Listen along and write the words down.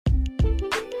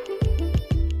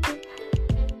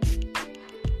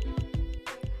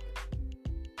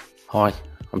Hi,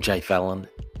 I'm Jay Fallon,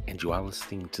 and you are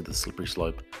listening to The Slippery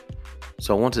Slope.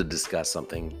 So, I want to discuss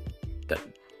something that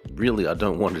really I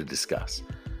don't want to discuss.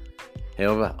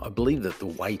 However, I believe that the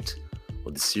weight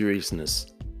or the seriousness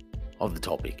of the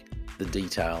topic, the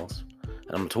details,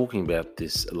 and I'm talking about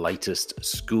this latest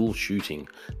school shooting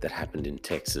that happened in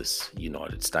Texas,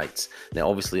 United States. Now,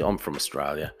 obviously, I'm from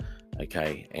Australia,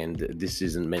 okay, and this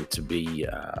isn't meant to be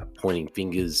pointing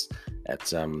fingers at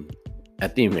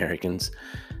the Americans.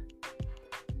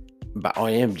 But I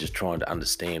am just trying to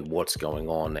understand what's going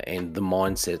on and the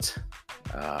mindset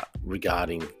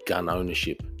regarding gun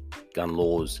ownership, gun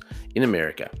laws in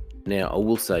America. Now, I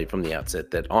will say from the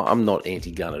outset that I'm not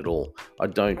anti-gun at all. I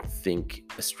don't think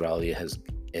Australia has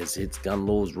its gun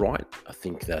laws right. I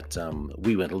think that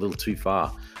we went a little too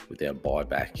far with our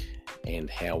buyback and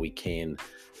how we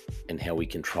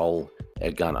control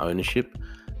our gun ownership.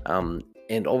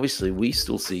 And obviously, we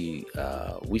still see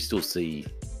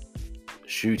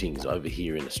shootings over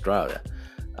here in Australia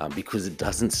because it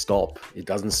doesn't stop. It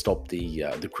doesn't stop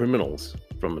the criminals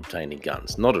from obtaining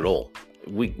guns. Not at all.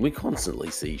 We constantly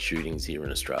see shootings here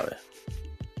in Australia.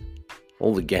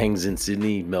 All the gangs in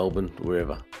Sydney, Melbourne,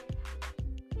 wherever.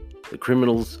 The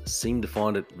criminals seem to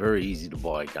find it very easy to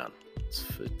buy a gun. It's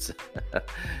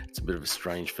it's a bit of a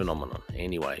strange phenomenon.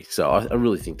 Anyway, so I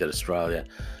really think that Australia,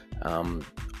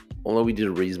 although we did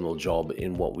a reasonable job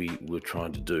in what we were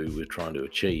trying to do, we're trying to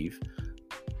achieve,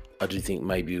 I do think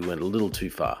maybe we went a little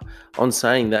too far. On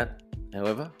saying that,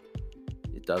 however,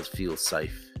 it does feel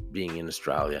safe being in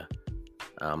Australia,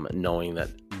 knowing that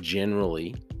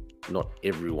generally not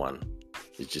everyone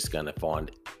is just going to find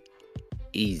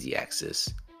easy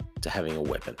access to having a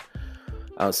weapon.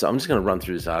 So I'm just going to run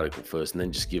through this article first and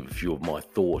then just give a few of my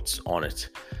thoughts on it.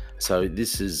 So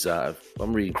this is, I'm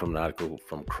reading from an article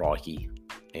from Crikey,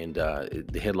 and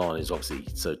the headline is obviously,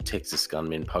 so Texas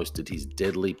gunman posted his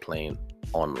deadly plan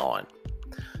online.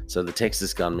 So the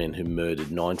Texas gunman who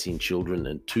murdered 19 children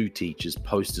and 2 teachers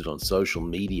posted on social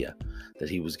media that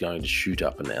he was going to shoot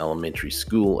up an elementary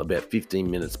school about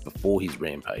 15 minutes before his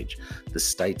rampage, the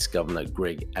state's Governor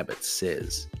Greg Abbott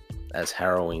says, as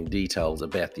harrowing details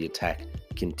about the attack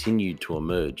continued to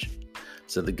emerge.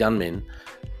 So the gunman,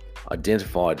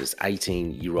 identified as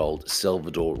 18-year-old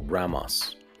Salvador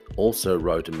Ramos, also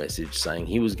wrote a message saying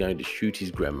he was going to shoot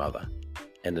his grandmother,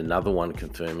 and another one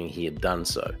confirming he had done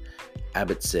so,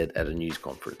 Abbott said at a news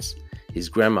conference. His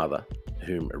grandmother,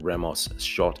 whom Ramos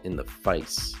shot in the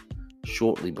face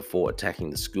shortly before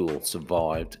attacking the school,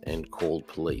 survived and called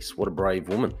police. What a brave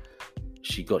woman.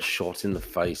 She got shot in the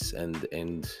face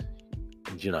and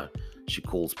she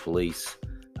calls police,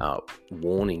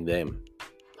 warning them,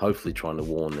 hopefully trying to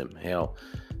warn them. How,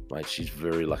 mate, she's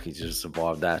very lucky to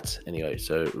survive that. Anyway,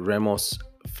 so Ramos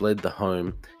fled the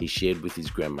home he shared with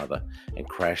his grandmother and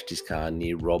crashed his car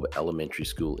near Robb Elementary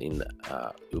School in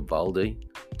Uvalde,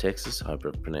 Texas. I hope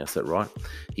I pronounced that right.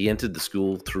 He entered the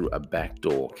school through a back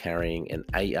door carrying an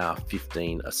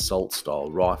AR-15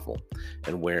 assault-style rifle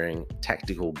and wearing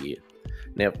tactical gear.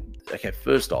 Now, okay,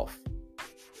 first off,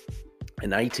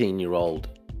 an 18-year-old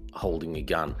holding a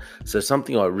gun. So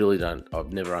something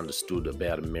I've never understood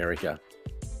about America,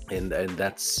 and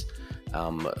that's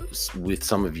with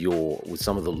some of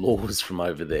the laws from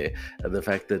over there, the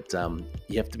fact that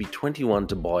you have to be 21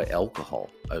 to buy alcohol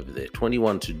over there,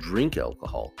 21 to drink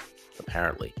alcohol,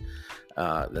 apparently.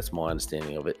 That's my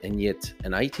understanding of it. And yet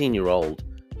an 18-year-old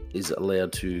is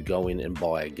allowed to go in and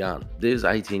buy a gun. There's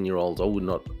 18-year-olds I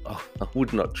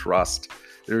would not trust.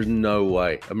 There is no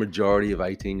way. A majority of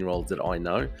 18-year-olds that I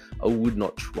know, I would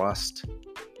not trust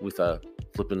with a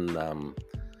flipping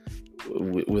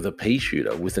with a pea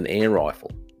shooter, with an air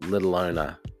rifle, let alone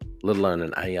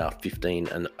an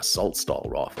AR-15, an assault-style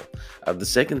rifle. The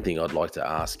second thing I'd like to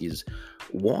ask is,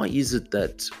 why is it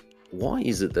that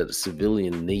a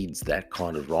civilian needs that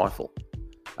kind of rifle?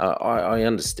 I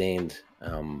understand,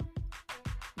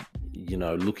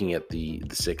 looking at the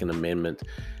Second Amendment,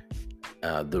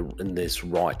 and this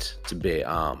right to bear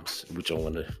arms, which I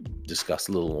want to discuss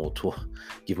a little more, to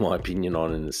give my opinion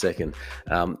on in a second.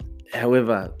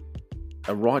 However,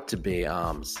 a right to bear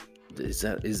arms, is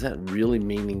that really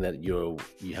meaning that you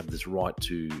have this right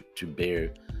to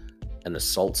bear an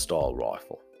assault style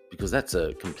rifle? Because that's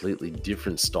a completely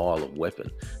different style of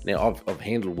weapon. Now, I've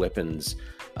handled weapons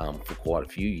for quite a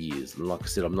few years, and like I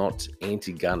said, I'm not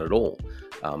anti-gun at all.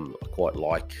 I quite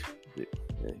like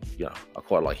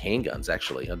handguns,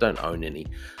 actually. I don't own any.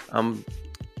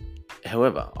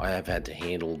 However, I have had to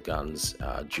handle guns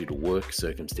due to work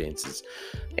circumstances,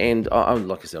 and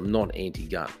like I said, I'm not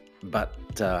anti-gun. But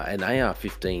an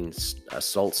AR-15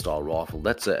 assault-style rifle,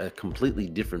 that's a completely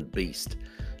different beast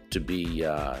to be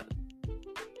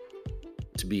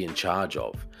to be in charge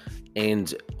of.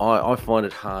 And I find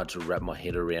it hard to wrap my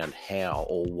head around how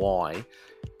or why,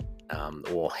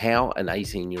 or how an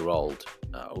 18-year-old,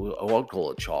 I'd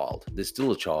call it a child, they're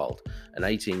still a child, an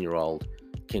 18-year-old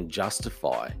can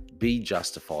be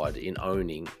justified in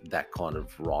owning that kind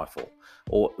of rifle,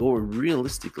 or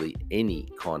realistically any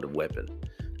kind of weapon.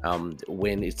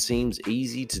 When it seems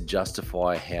easy to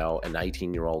justify how an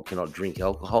 18-year-old cannot drink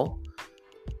alcohol,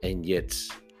 and yet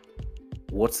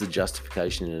what's the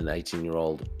justification in an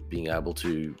 18-year-old being able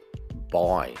to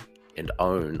buy and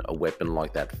own a weapon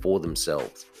like that for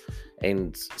themselves,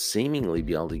 and seemingly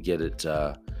be able to get it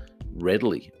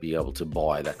readily, be able to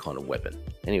buy that kind of weapon?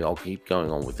 Anyway, I'll keep going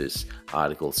on with this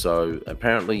article. So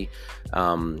apparently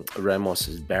Ramos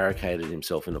has barricaded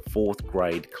himself in a 4th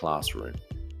grade classroom.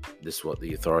 This is what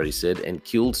the authorities said, and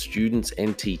killed students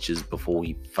and teachers before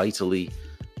he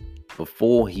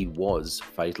was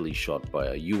fatally shot by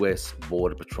a US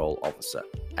Border Patrol officer,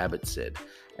 Abbott said.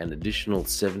 An additional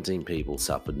 17 people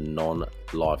suffered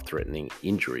non-life-threatening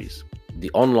injuries.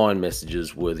 The online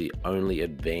messages were the only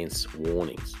advance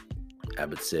warnings,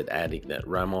 Abbott said, adding that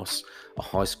Ramos, a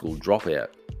high school dropout,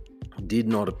 did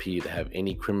not appear to have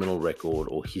any criminal record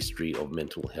or history of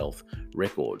mental health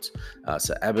records.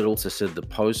 So Abbott also said the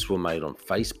posts were made on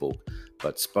Facebook,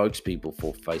 but spokespeople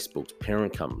for Facebook's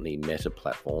parent company, Meta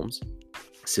Platforms,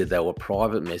 said they were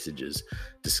private messages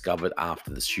discovered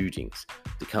after the shootings.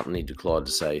 The company declined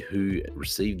to say who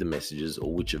received the messages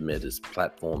or which of Meta's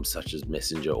platforms, such as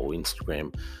Messenger or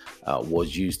Instagram,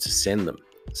 was used to send them.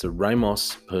 So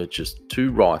Ramos purchased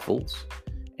 2 rifles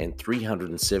and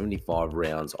 375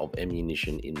 rounds of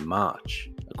ammunition in March,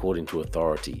 according to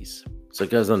authorities. So it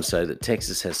goes on to say that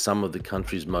Texas has some of the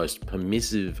country's most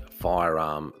permissive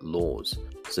firearm laws.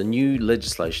 So new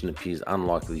legislation appears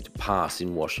unlikely to pass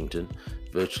in Washington.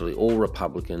 Virtually all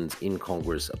Republicans in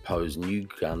Congress oppose new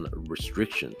gun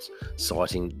restrictions,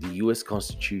 citing the US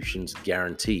Constitution's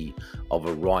guarantee of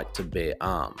a right to bear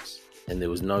arms. And there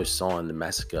was no sign the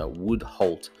massacre would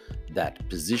halt that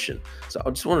position. So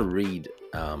I just want to read,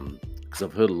 because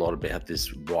I've heard a lot about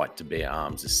this right to bear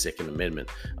arms, this Second Amendment.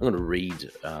 I'm going to read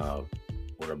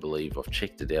what I believe. I've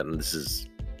checked it out, and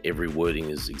every wording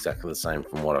is exactly the same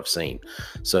from what I've seen.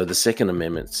 So the Second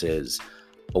Amendment says,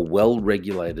 a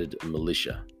well-regulated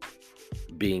militia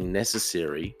being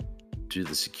necessary to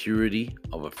the security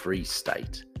of a free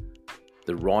state,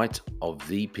 the right of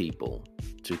the people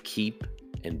to keep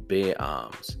and bear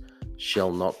arms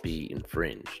shall not be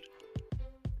infringed.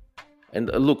 And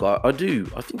look, I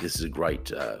think this is a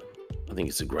great,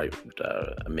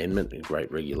 amendment, a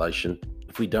great regulation.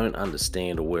 If we don't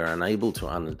understand, or we're unable to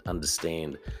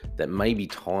understand that maybe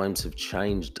times have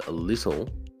changed a little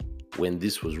when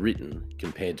this was written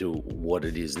compared to what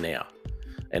it is now.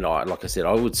 And like I said,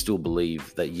 I would still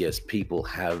believe that yes, people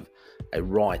have a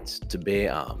right to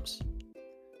bear arms.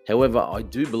 However, I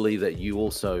do believe that you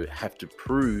also have to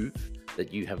prove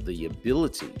that you have the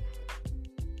ability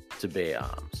to bear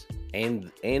arms,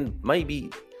 and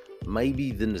maybe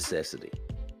the necessity.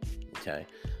 Okay,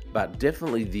 but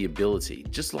definitely the ability.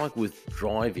 Just like with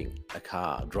driving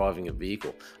a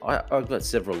vehicle. I've got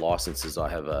several licenses. I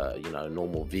have a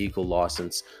normal vehicle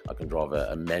license. I can drive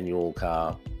a manual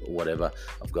car or whatever.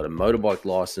 I've got a motorbike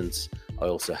license. I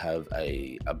also have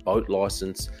a boat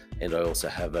license, and I also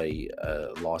have a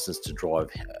license to drive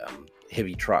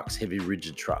heavy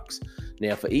rigid trucks.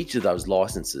 Now, for each of those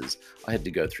licenses, I had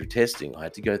to go through testing. I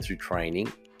had to go through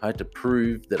training. I had to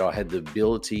prove that I had the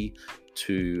ability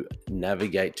to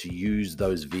navigate, to use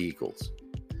those vehicles.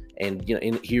 And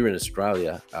here in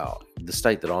Australia, the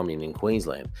state that I'm in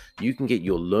Queensland, you can get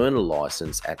your learner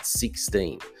license at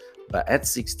 16. But at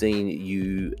 16,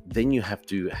 you have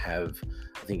to have,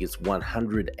 I think it's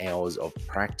 100 hours of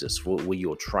practice where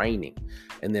you're training.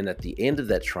 And then at the end of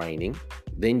that training,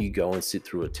 then you go and sit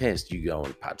through a test. You go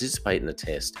and participate in a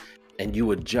test, and you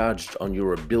are judged on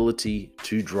your ability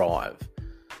to drive.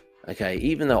 Okay,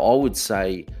 even though I would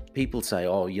say, people say,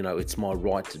 oh, it's my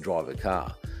right to drive a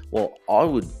car. Well, I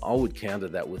would counter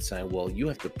that with saying, well, you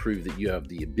have to prove that you have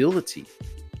the ability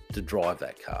to drive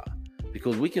that car.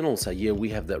 Because we can all say, yeah, we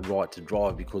have that right to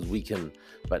drive because we can,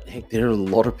 but heck, there are a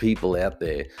lot of people out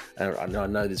there, and I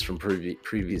know this from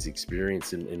previous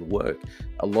experience in work,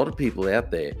 a lot of people out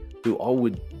there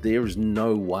who there is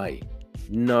no way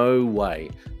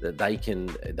that they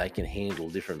can handle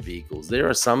different vehicles. There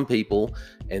are some people,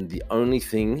 and the only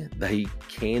thing they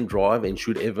can drive and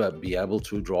should ever be able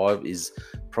to drive is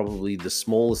probably the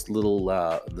smallest little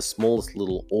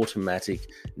automatic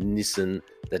Nissan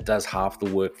that does half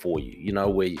the work for you.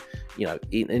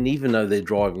 And even though they're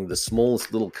driving the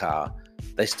smallest little car,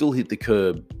 they still hit the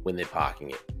curb when they're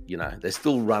parking it. They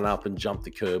still run up and jump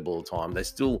the curb all the time.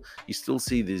 You still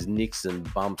see these nicks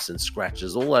and bumps and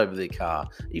scratches all over their car.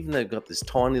 Even though they've got this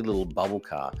tiny little bubble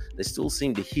car, they still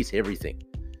seem to hit everything.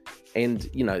 And,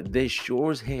 they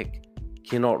sure as heck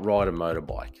cannot ride a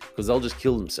motorbike because they'll just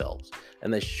kill themselves.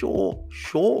 And they sure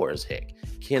as heck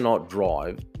cannot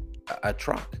drive a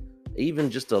truck.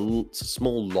 Even just a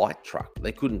small light truck,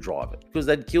 they couldn't drive it because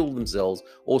they'd kill themselves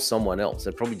or someone else.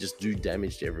 They'd probably just do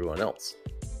damage to everyone else.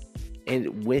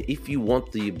 And if you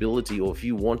want the ability, or if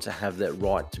you want to have that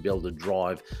right to be able to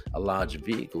drive a larger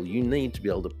vehicle, you need to be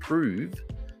able to prove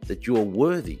that you're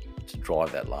worthy to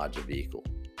drive that larger vehicle.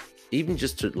 Even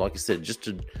just to, like I said, just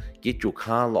to get your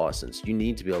car license, you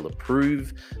need to be able to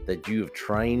prove that you have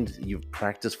trained, you've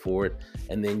practiced for it,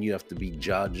 and then you have to be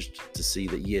judged to see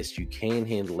that, yes, you can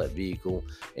handle that vehicle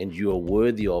and you are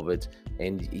worthy of it.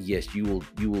 And yes, you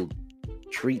will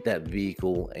treat that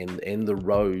vehicle and the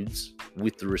roads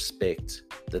with the respect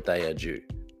that they are due.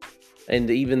 And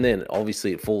even then,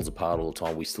 obviously, it falls apart all the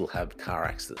time. We still have car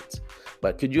accidents.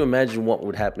 But could you imagine what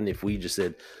would happen if we just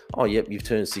said, oh, yep, you've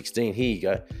turned 16. Here you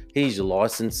go. Here's your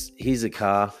license. Here's a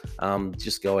car.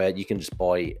 Just go out. You can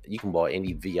buy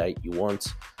any V8 you want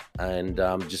and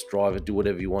just drive it. Do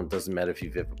whatever you want. Doesn't matter if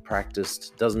you've ever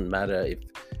practiced. Doesn't matter if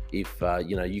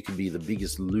you could be the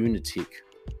biggest lunatic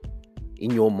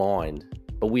in your mind.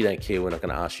 But we don't care. We're not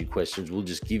going to ask you questions. We'll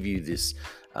just give you this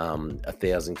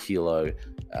 1,000 kilo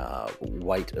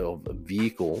weight of a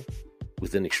vehicle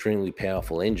with an extremely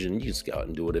powerful engine. You just go out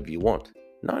and do whatever you want.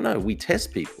 No, we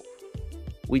test people.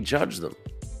 We judge them.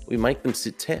 We make them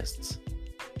sit tests.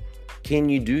 Can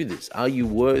you do this? Are you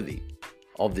worthy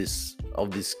of this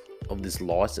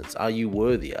license? Are you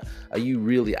worthy? Are you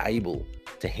really able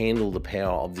to handle the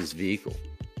power of this vehicle?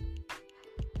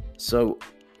 So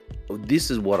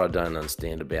this is what I don't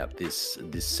understand about this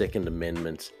Second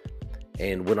Amendment.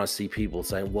 And when I see people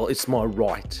saying, well, it's my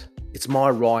right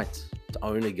to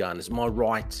own a gun, it's my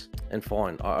right. And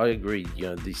fine, I agree.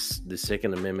 The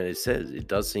Second Amendment, it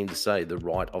does seem to say the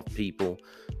right of people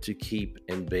to keep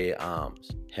and bear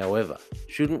arms. However,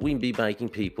 shouldn't we be making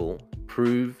people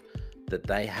prove that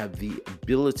they have the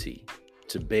ability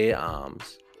to bear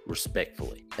arms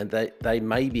respectfully, and that they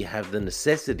maybe have the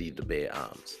necessity to bear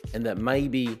arms, and that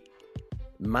maybe,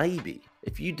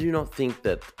 if you do not think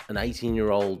that an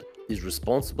 18-year-old is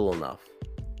responsible enough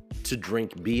to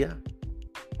drink beer,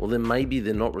 well, then maybe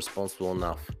they're not responsible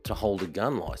enough to hold a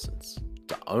gun license,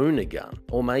 to own a gun.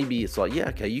 Or maybe it's like, yeah,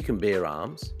 okay, you can bear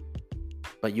arms,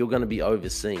 but you're going to be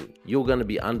overseen. You're going to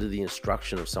be under the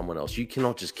instruction of someone else. You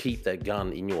cannot just keep that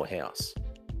gun in your house,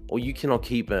 or you cannot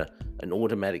keep an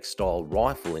automatic style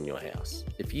rifle in your house.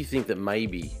 If you think that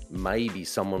maybe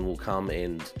someone will come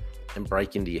and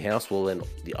break into your house, well, then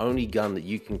the only gun that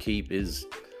you can keep is,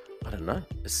 I don't know,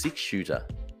 a 6-shooter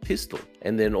pistol.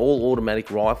 And then all automatic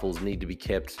rifles need to be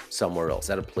kept somewhere else,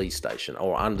 at a police station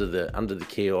or under the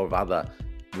care of other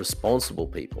responsible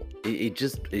people.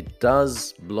 It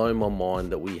does blow my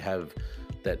mind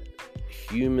that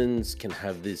humans can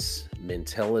have this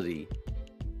mentality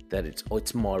that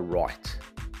it's my right.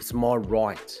 It's my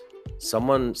right.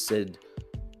 Someone said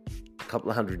a couple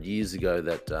of 100 years ago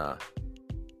that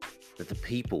the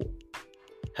people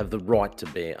have the right to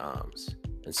bear arms.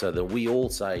 And so then we all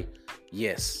say,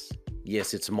 yes,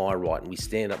 it's my right. And we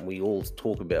stand up and we all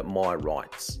talk about my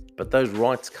rights. But those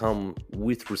rights come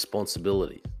with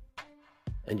responsibility.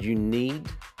 And you need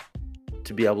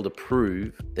to be able to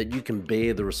prove that you can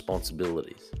bear the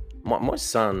responsibilities. My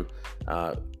son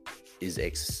is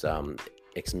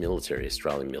ex-military,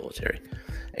 Australian military.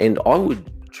 And I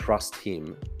would trust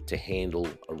him to handle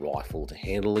a rifle, to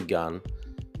handle a gun.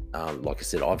 Like I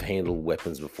said, I've handled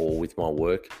weapons before with my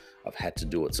work. I've had to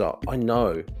do it. So I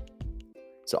know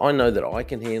that I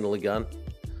can handle a gun.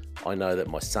 I know that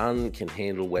my son can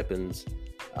handle weapons,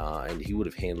 and he would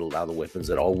have handled other weapons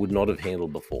that I would not have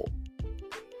handled before.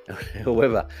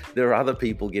 However, there are other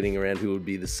people getting around who would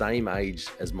be the same age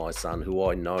as my son, who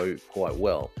I know quite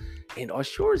well. And I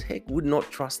sure as heck would not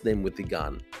trust them with the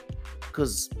gun,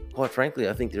 because quite frankly,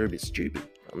 I think they're a bit stupid.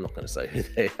 I'm not going to say who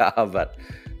they are, but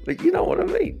you know what I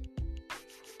mean.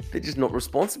 They're just not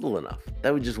responsible enough.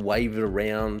 They would just wave it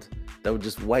around. They would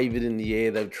just wave it in the air.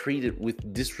 They would treat it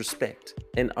with disrespect.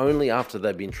 And only after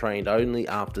they've been trained, only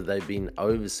after they've been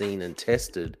overseen and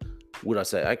tested, would I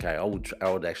say, okay, I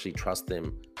would actually trust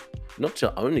them not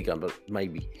to own a gun, but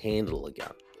maybe handle a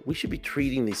gun. We should be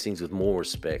treating these things with more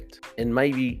respect. And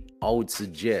maybe I would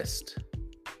suggest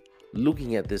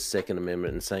looking at this Second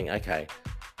Amendment and saying, okay,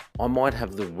 I might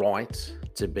have the right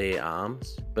to bear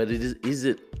arms, but is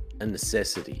it a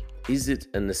necessity? Is it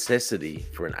a necessity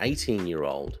for an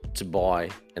 18-year-old to buy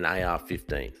an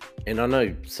AR-15? And I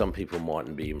know some people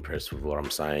mightn't be impressed with what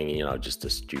I'm saying, just a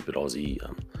stupid Aussie.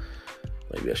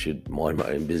 Maybe I should mind my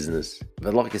own business.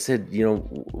 But like I said,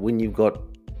 when you've got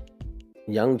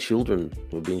young children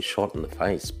who are being shot in the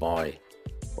face by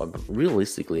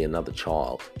realistically another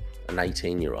child, an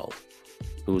 18-year-old,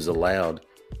 who was allowed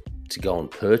to go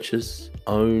and purchase,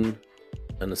 own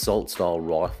an assault-style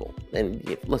rifle. And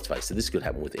yeah, let's face it, this could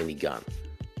happen with any gun.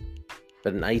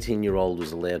 But an 18-year-old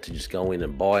was allowed to just go in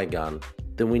and buy a gun.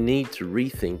 Then we need to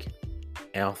rethink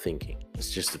our thinking. It's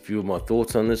just a few of my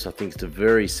thoughts on this. I think it's a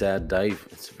very sad day.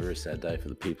 It's a very sad day for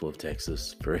the people of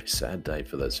Texas. Very sad day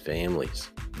for those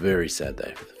families. Very sad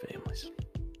day for the families.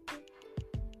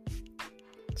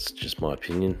 It's just my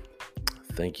opinion.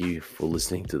 Thank you for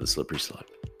listening to The Slippery Slope.